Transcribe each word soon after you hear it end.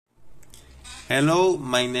Hello,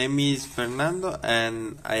 my name is Fernando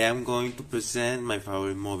and I am going to present my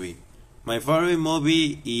favorite movie. My favorite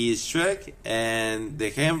movie is Shrek, and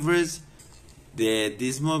the genres that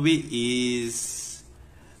this movie is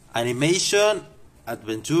animation,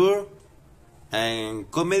 adventure, and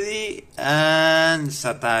comedy and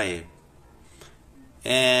satire.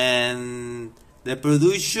 And the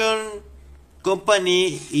production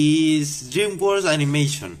company is DreamWorks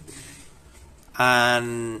Animation.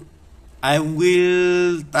 And I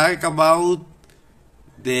will talk about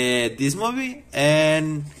this movie,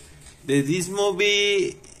 and this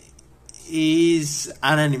movie is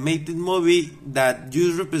an animated movie that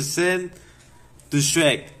just represent to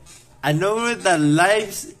Shrek, a novel that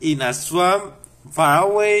lives in a swamp far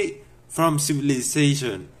away from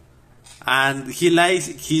civilization, and he likes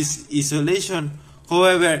his isolation.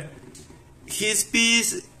 However, his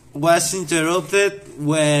peace was interrupted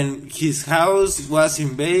when his house was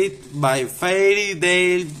invaded by fairy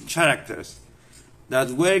tale characters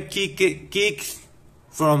that were kicked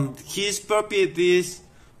from his properties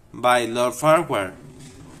by Lord Farquaad,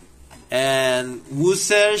 and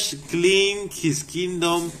Wooserge cleaned his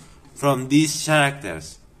kingdom from these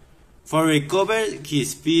characters. For recover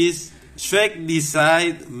his peace, Shrek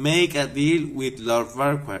decided make a deal with Lord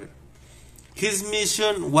Farquaad. His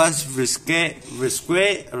mission was rescue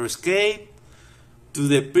to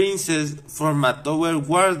the princess from a tower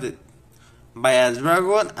guarded by a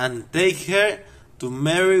dragon and take her to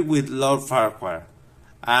marry with Lord Farquaad,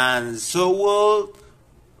 and so will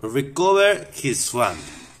recover his swamp.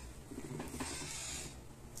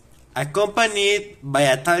 Accompanied by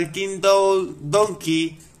a talking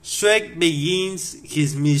donkey, Shrek begins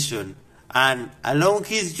his mission, and along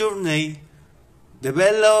his journey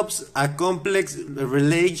develops a complex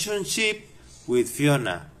relationship with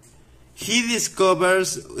Fiona. He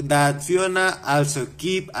discovers that Fiona also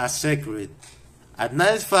keeps a secret. At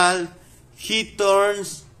nightfall, he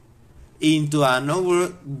turns into an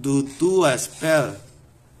ogre due to a spell.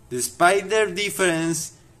 Despite their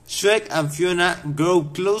difference, Shrek and Fiona grow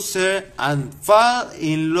closer and fall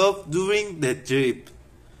in love during the trip.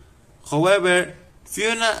 However,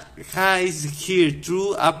 Fiona hides her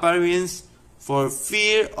true appearance for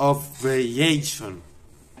fear of rejection.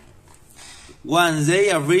 Once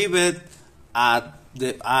they arrived at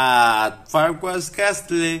Farquaad's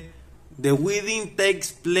castle, the wedding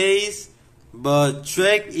takes place, but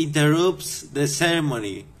Shrek interrupts the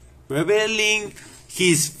ceremony, revealing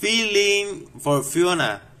his feeling for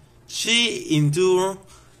Fiona. She, in turn,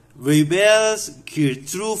 reveals her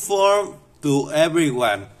true form to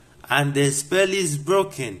everyone, and the spell is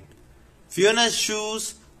broken. Fiona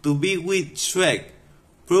chooses to be with Shrek,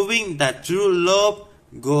 proving that true love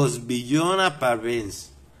goes beyond appearance.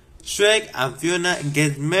 Shrek and Fiona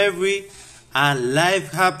get married and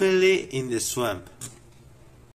live happily in the swamp.